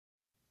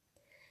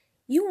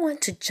You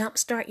want to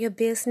jumpstart your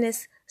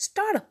business?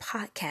 Start a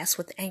podcast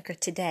with Anchor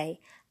today.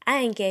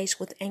 I engaged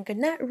with Anchor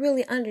not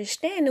really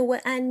understanding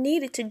what I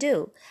needed to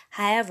do.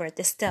 However,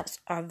 the steps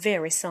are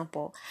very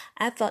simple.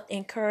 I felt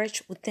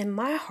encouraged within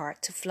my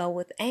heart to flow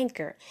with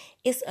Anchor.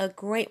 It's a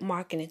great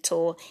marketing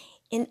tool,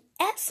 an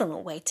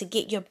excellent way to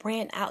get your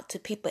brand out to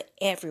people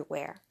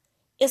everywhere.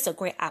 It's a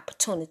great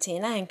opportunity,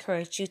 and I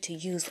encourage you to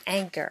use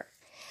Anchor.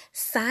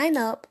 Sign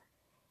up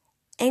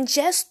and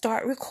just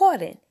start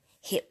recording.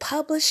 Hit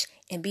publish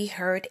and be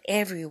heard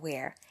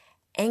everywhere.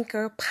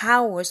 Anchor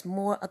powers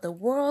more of the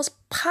world's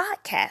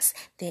podcasts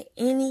than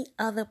any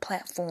other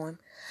platform.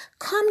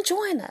 Come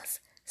join us.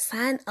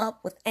 Sign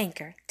up with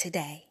Anchor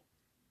today.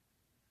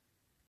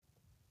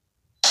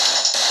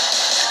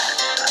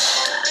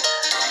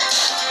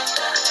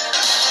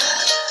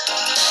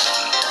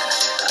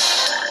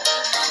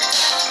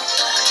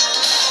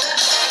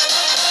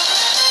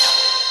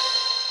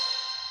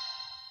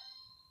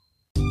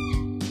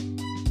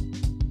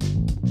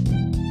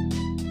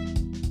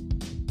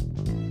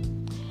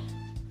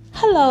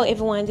 Hello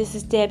everyone, this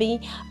is Debbie.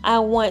 I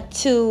want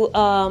to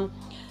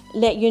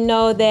let you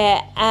know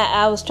that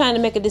I was trying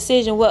to make a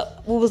decision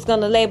what we was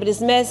going to label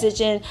this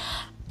message, and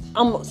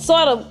I'm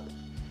sort of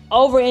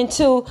over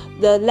into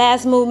the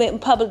last movement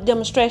and public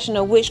demonstration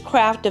of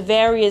witchcraft, the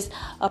various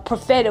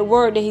prophetic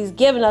word that he's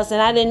given us,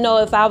 and I didn't know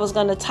if I was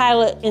going to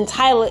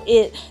entitle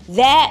it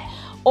that,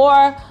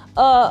 or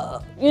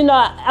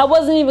I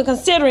wasn't even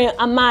considering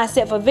a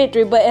mindset for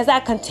victory. But as I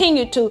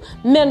continue to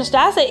minister,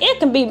 I said it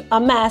can be a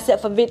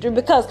mindset for victory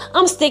because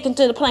I'm sticking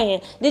to the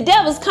plan. The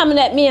devil's coming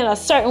at me in a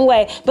certain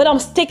way, but I'm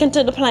sticking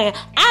to the plan.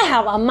 I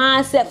have a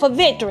mindset for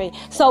victory.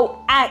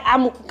 So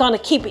I'm going to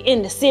keep it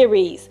in the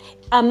series.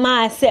 A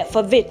mindset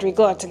for victory,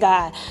 glory to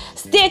God.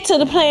 Stick to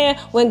the plan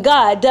when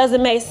God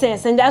doesn't make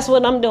sense. And that's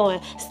what I'm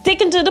doing.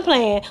 Sticking to the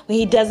plan when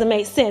he doesn't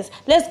make sense.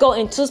 Let's go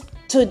into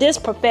this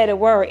prophetic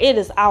word. It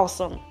is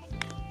awesome.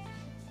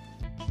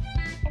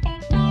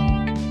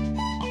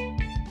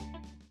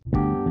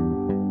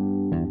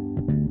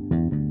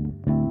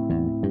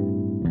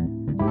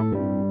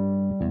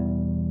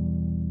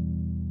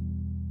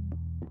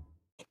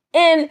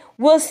 And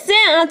will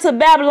send unto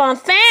Babylon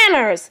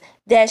fanners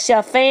that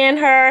shall fan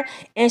her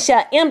and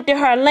shall empty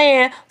her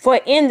land, for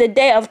in the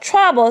day of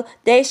trouble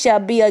they shall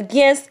be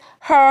against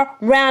her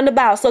round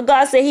about. So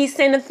God said he's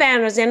sending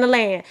fanners in the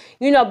land.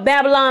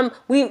 Babylon,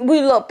 we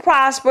look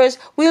prosperous.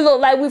 We look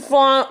like we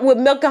flowing with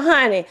milk and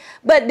honey.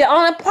 But the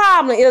only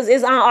problem is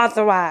it's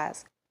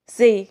unauthorized.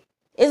 See,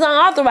 it's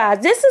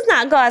unauthorized. This is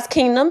not God's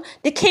kingdom.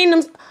 The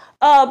kingdom's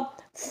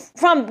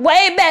from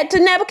way back to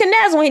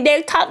Nebuchadnezzar, when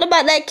they talked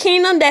about that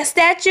kingdom, that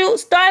statue,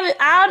 started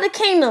all the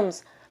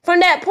kingdoms from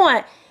that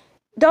point.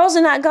 Those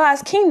are not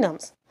God's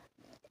kingdoms.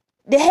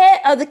 The head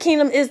of the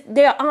kingdom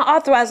they're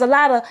unauthorized. A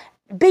lot of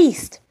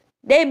beasts.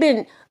 They've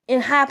been in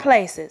high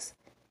places,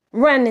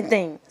 running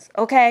things,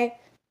 okay?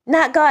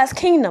 Not God's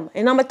kingdom.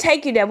 And I'm going to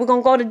take you there. We're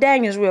going to go to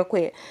Daniel's real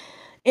quick.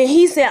 And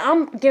he said,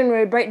 I'm getting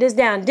ready to break this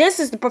down. This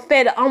is the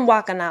prophetic I'm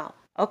walking out.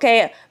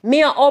 Okay,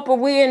 me and Oprah,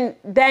 we in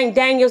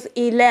Daniel's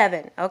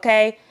 11.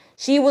 Okay,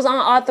 she was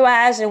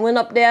unauthorized and went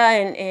up there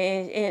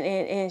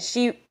and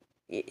she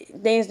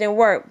things didn't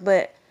work,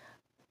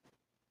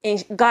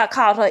 and God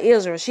called her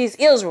Israel. She's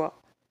Israel,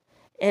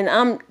 and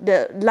I'm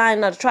the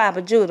line of the tribe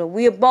of Judah.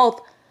 We are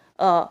both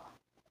the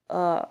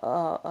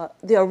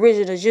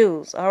original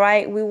Jews. All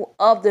right, we were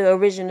of the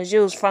original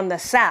Jews from the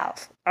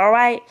south. All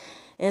right.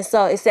 And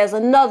so it says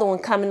another one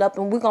coming up,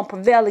 and we're going to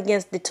prevail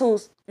against the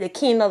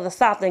king of the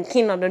south and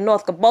king of the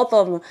north, because both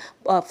of them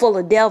are full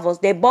of devils.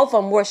 They both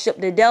of them worship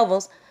the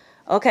devils,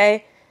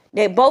 okay?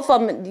 Both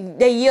of them,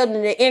 they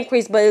yielding the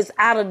increase, but it's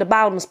out of the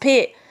bottomless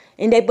pit.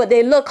 But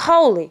they look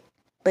holy,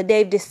 but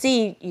they've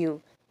deceived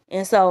you.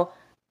 And so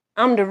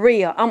I'm the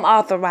real, I'm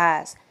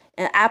authorized,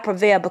 and I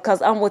prevail because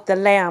I'm with the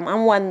Lamb.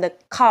 I'm one of the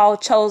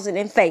called, chosen,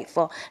 and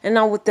faithful. And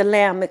I'm with the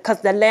Lamb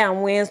because the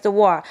Lamb wins the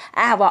war.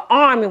 I have an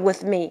army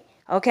with me.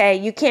 Okay,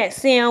 you can't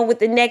see them with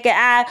the naked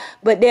eye,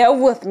 but they're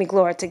with me,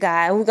 glory to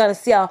God. And we're going to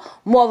see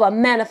more of a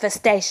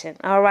manifestation,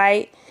 all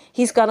right?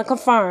 He's going to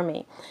confirm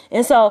me.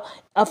 And so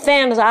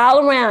fanners are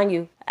all around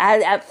you.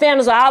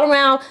 Fanners are all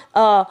around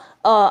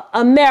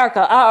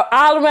America,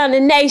 all around the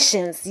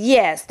nations.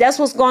 Yes, that's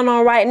what's going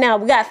on right now.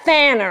 We got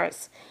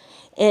fanners,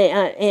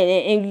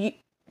 and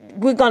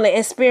we're going to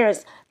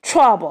experience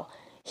trouble.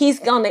 He's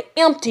going to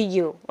empty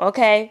you,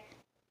 okay?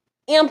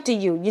 Empty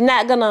you. You're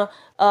not going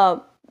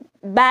to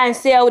buy and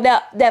sell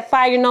without that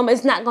fire number.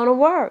 It's not going to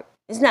work.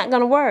 It's not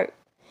going to work.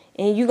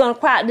 And you're going to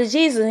cry out to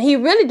Jesus. And he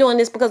really doing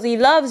this because he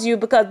loves you,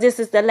 because this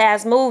is the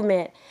last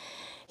movement.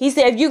 He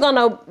said, if you're going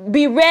to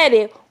be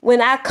ready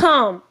when I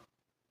come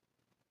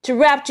to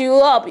wrap you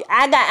up,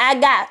 I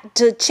got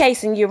to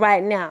chasing you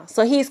right now.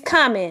 So he's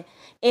coming.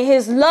 In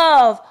his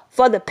love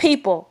for the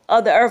people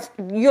of the earth,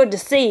 you're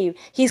deceived.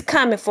 He's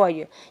coming for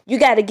you. You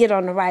got to get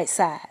on the right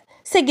side.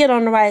 Say, get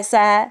on the right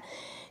side.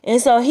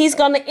 And so he's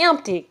going to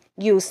empty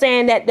you,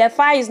 saying that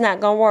fire's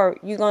not going to work.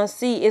 You're going to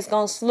see it's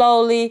going to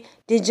slowly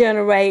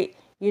degenerate.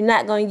 You're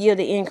not going to yield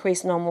the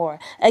increase no more.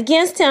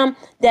 Against him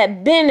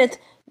that bendeth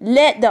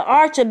let the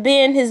archer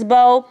bend his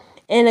bow,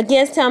 and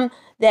against him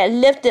that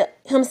lifted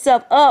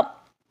himself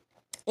up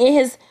in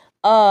his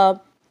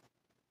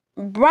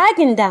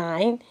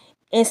brigandine,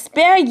 and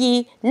spare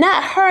ye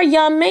not her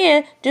young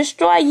man,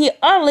 destroy ye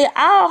utterly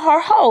all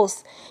her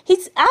hosts.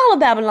 He's all of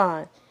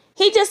Babylon.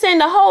 He just in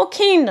the whole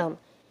kingdom.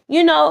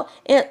 You know,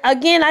 and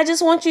again, I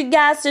just want you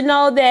guys to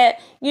know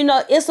that, you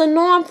know, it's a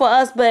norm for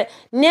us, but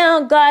now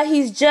God,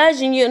 he's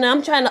judging you, and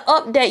I'm trying to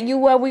update you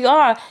where we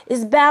are.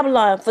 It's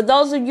Babylon. For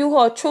those of you who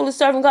are truly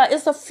serving God,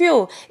 it's a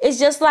few. It's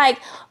just like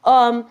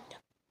over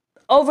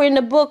in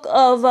the book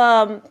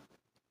of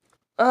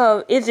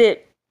is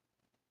it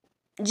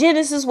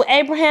Genesis with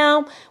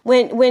Abraham,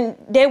 when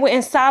they were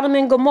in Sodom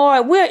and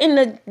Gomorrah. We're in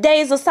the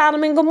days of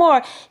Sodom and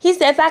Gomorrah. He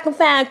said, if I can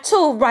find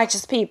 2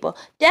 righteous people,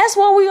 that's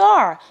where we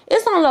are.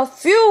 It's only a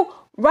few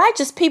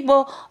righteous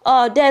people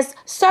that's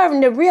serving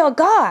the real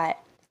God.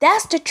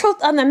 That's the truth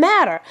of the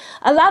matter.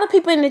 A lot of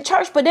people in the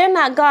church, but they're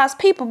not God's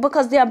people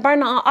because they're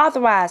burning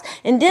unauthorized.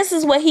 And this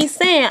is what he's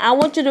saying. I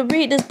want you to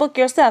read this book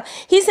yourself.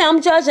 He said,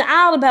 I'm judging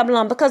all of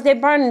Babylon because they're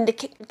burning the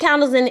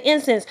candles and the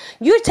incense.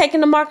 You're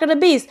taking the mark of the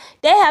beast.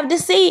 They have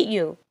deceived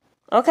you.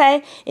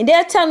 Okay? And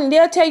they'll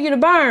tell you to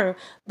burn,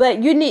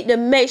 but you need to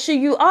make sure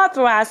you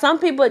authorize. Some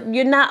people,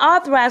 you're not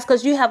authorized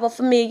because you have a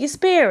familiar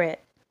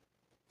spirit.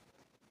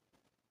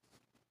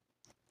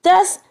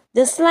 Thus,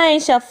 the slain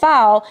shall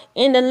fall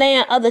in the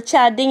land of the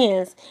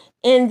Chaldeans,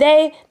 and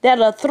they that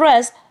are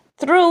thrust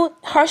through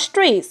her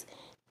streets.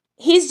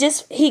 He's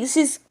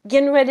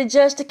getting ready to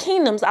judge the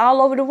kingdoms all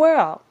over the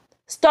world.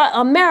 Start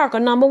America,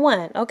 number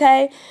 1,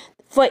 okay?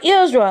 For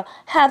Israel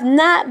have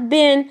not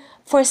been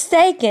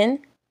forsaken,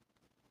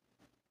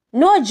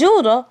 nor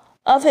Judah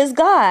of his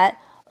God,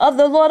 of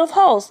the Lord of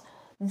hosts,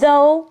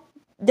 though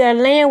their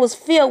land was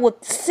filled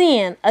with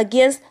sin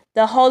against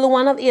the Holy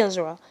One of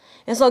Israel.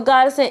 And so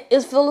God is saying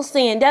it's full of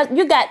sin. That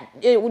you got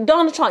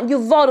Donald Trump,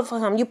 you voted for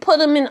him, you put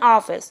him in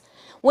office.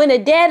 When the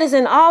dad is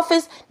in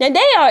office, now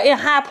they are in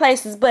high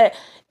places, but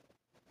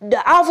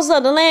the office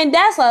of the land,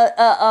 that's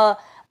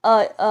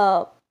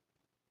a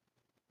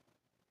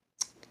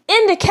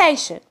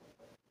indication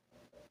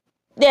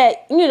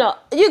that, you know,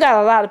 you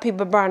got a lot of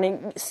people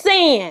burning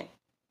sin.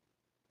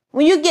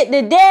 When you get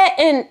the dad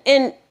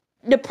in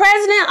the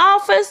president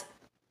office,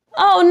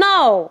 oh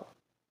no,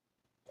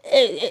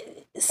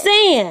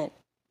 sin.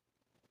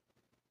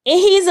 And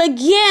he's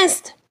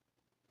against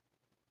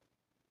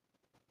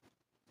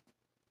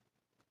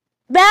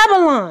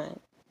Babylon.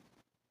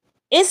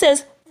 It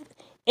says,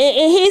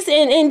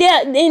 and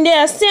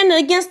they're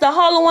sinning against the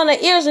Holy One of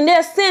Israel, and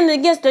they're sinning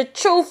against the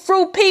true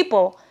fruit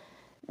people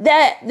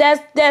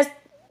that's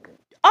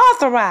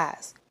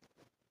authorized.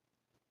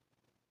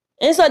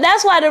 And so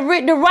that's why the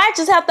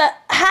righteous have to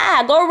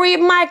hide. Go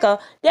read Micah.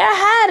 They're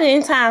hiding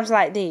in times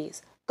like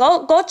these.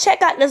 Go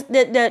check out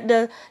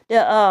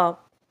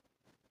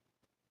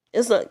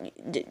it's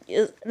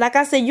like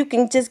I said, you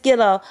can just get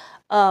a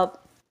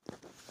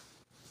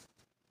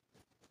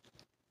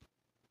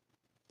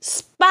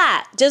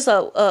spot,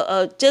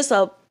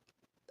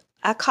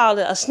 I call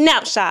it a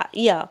snapshot,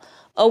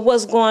 of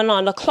what's going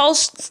on, a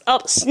close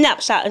up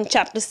snapshot in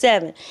chapter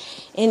 7.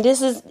 And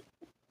this is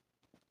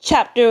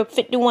chapter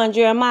 51,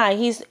 Jeremiah.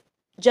 He's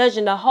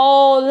judging the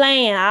whole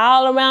land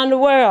all around the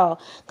world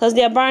because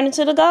they're burning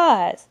to the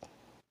gods.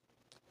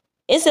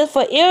 It says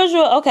for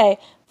Israel, okay,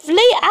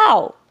 flee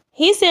out.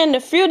 He's saying the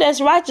few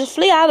that's righteous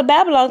flee out of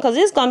Babylon because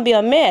it's going to be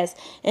a mess,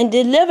 and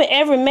deliver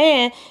every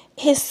man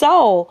his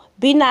soul.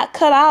 Be not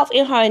cut off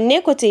in her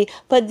iniquity,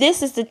 but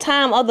this is the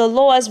time of the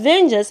Lord's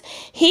vengeance.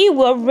 He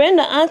will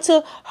render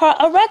unto her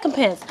a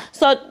recompense.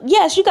 So,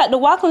 yes, you got the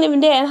walking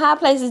living dead in high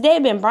places.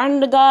 They've been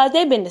burning the gods.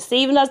 They've been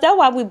deceiving us. That's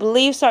why we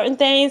believe certain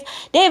things.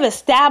 They've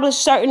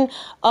established certain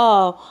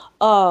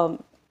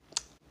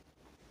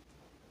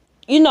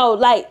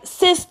like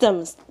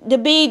systems to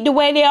be the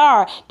way they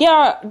are.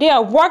 They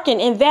are working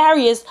in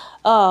various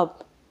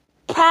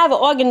private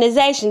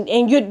organizations,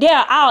 and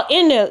they're all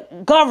in the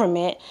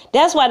government.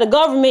 That's why the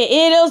government,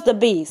 it is the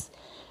beast.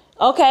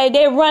 Okay,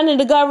 they're running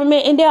the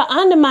government and they're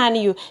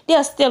undermining you.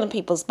 They're stealing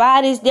people's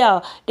bodies.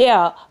 They're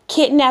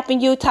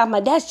kidnapping you. Talking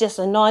about that's just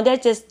annoying.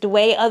 That's just the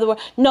way other world.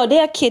 No,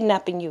 they're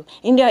kidnapping you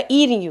and they're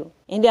eating you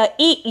and they'll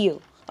eat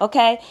you.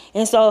 Okay,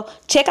 and so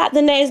check out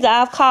the names that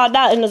I've called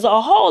out, and there's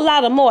a whole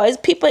lot of more. It's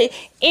people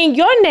in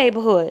your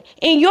neighborhood,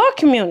 in your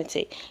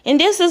community, and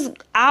this is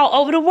all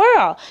over the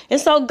world. And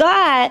so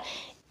God,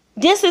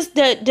 this is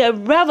the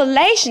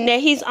revelation that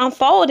he's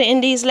unfolding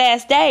in these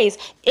last days.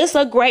 It's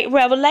a great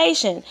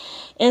revelation.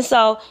 And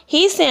so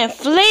he's saying,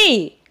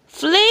 flee,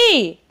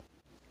 flee.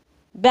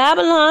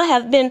 Babylon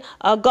has been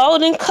a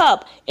golden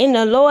cup in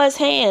the Lord's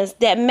hands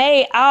that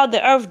made all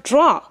the earth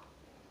drunk.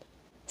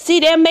 See,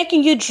 they're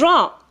making you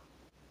drunk.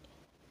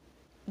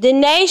 The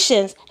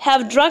nations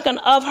have drunken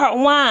of her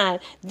wine.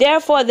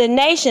 Therefore, the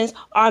nations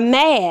are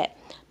mad.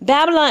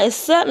 Babylon is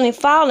suddenly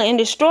fallen and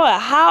destroyed.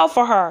 Howl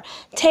for her.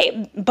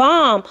 Take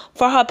balm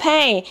for her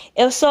pain.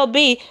 If so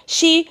be,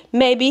 she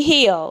may be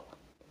healed.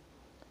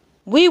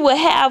 We will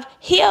have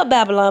healed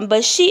Babylon,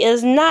 but she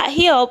is not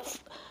healed.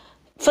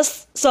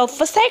 So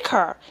forsake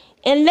her.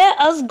 and let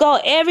us go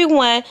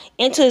everyone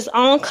into his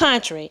own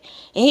country.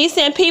 And he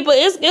said, people,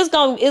 it's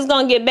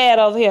gonna get bad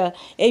over here.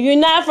 If you're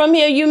not from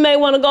here, you may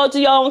want to go to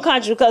your own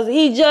country, because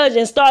he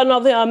judging starting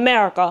over here in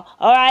America.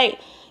 All right.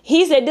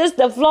 He said this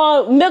the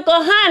flowing milk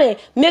of honey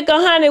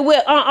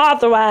with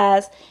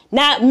unauthorized,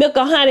 not milk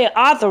of honey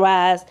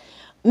authorized,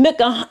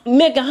 milk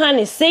of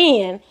honey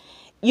sin.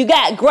 You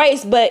got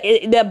grapes, but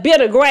they're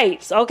bitter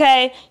grapes,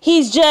 okay?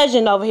 He's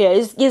judging over here.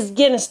 It's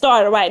getting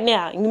started right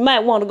now. You might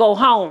want to go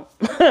home.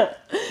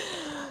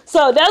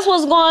 So that's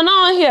what's going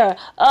on here.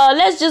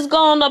 Let's just go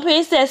on up here.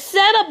 He says,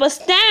 set up a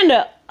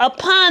standard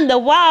upon the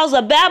walls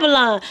of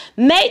Babylon.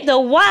 Make the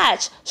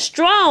watch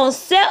strong.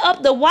 Set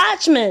up the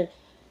watchmen.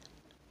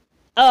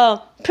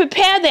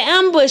 Prepare the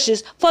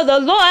ambushes, for the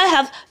Lord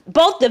hath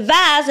both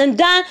devised and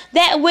done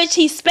that which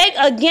he spake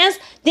against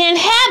the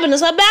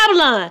inhabitants of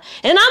Babylon.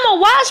 And I'm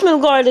a watchman,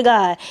 glory to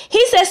God.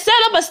 He says, set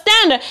up a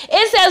standard.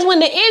 It says when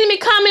the enemy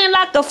come in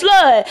like a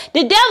flood,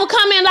 the devil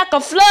come in like a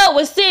flood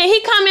with sin.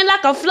 He come in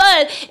like a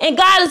flood, and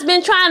God has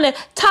been trying to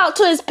talk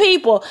to his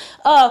people.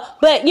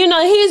 But you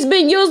know, he's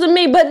been using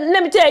me. But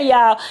let me tell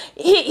y'all,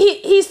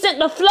 he sent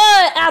the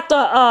flood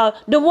after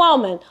the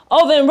woman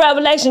over in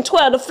Revelation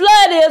 12. The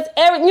flood is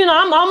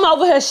I'm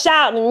over here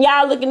shouting, and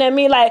y'all looking at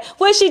me like,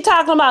 what's she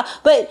talking about?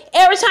 But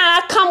every time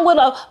I come with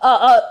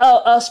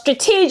a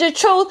strategic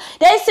truth,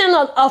 they send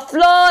a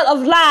flood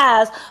of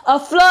lies, a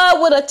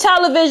flood with a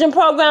television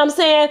program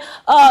saying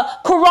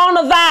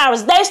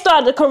coronavirus. They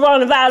started the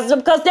coronavirus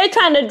because they're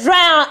trying to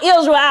drown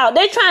Israel out.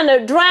 They're trying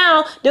to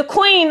drown the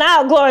queen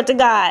out, glory to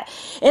God.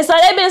 And so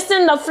they've been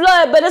sending a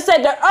flood, but it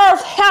said the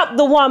earth helped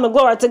the woman,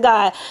 glory to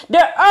God.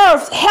 The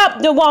earth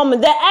helped the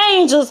woman. The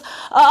angels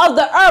of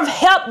the earth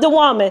helped the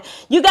woman.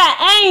 You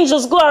got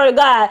angels, glory to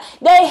God.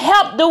 They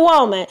helped the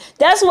woman.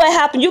 That's what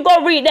happened. You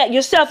go read that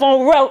yourself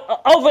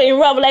over in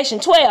Revelation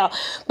 12.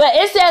 But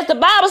it says, the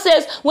Bible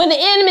says, when the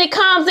enemy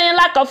comes in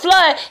like a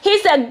flood, he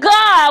said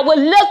God will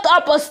lift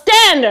up a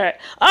standard.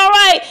 All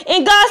right.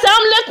 And God said,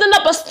 I'm lifting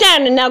up a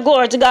standard now,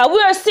 glory to God.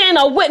 We are seeing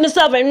a witness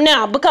of it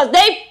now, because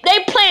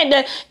they plan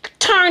to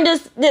turn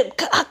this,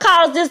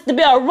 cause this to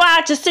be a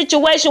righteous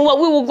situation, what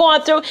we were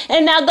going through.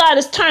 And now God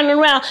is turning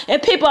around,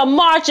 and people are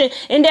marching,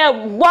 and they're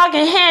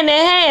walking hand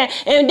in hand,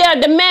 and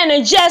they're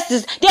demanding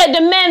justice. They're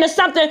demanding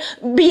something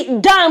be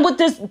done with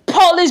this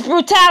police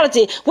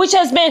brutality, which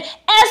has been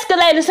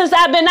escalating since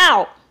I've been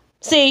out.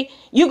 See,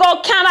 you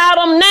go count out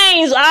them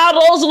names, all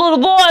those little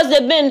boys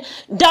that been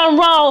done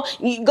wrong,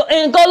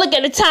 and go look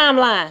at the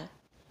timeline.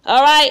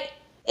 All right.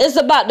 It's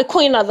about the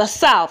queen of the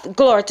south,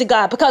 glory to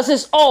God, because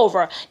it's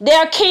over.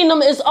 Their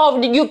kingdom is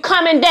over. You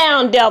coming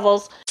down,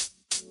 devils.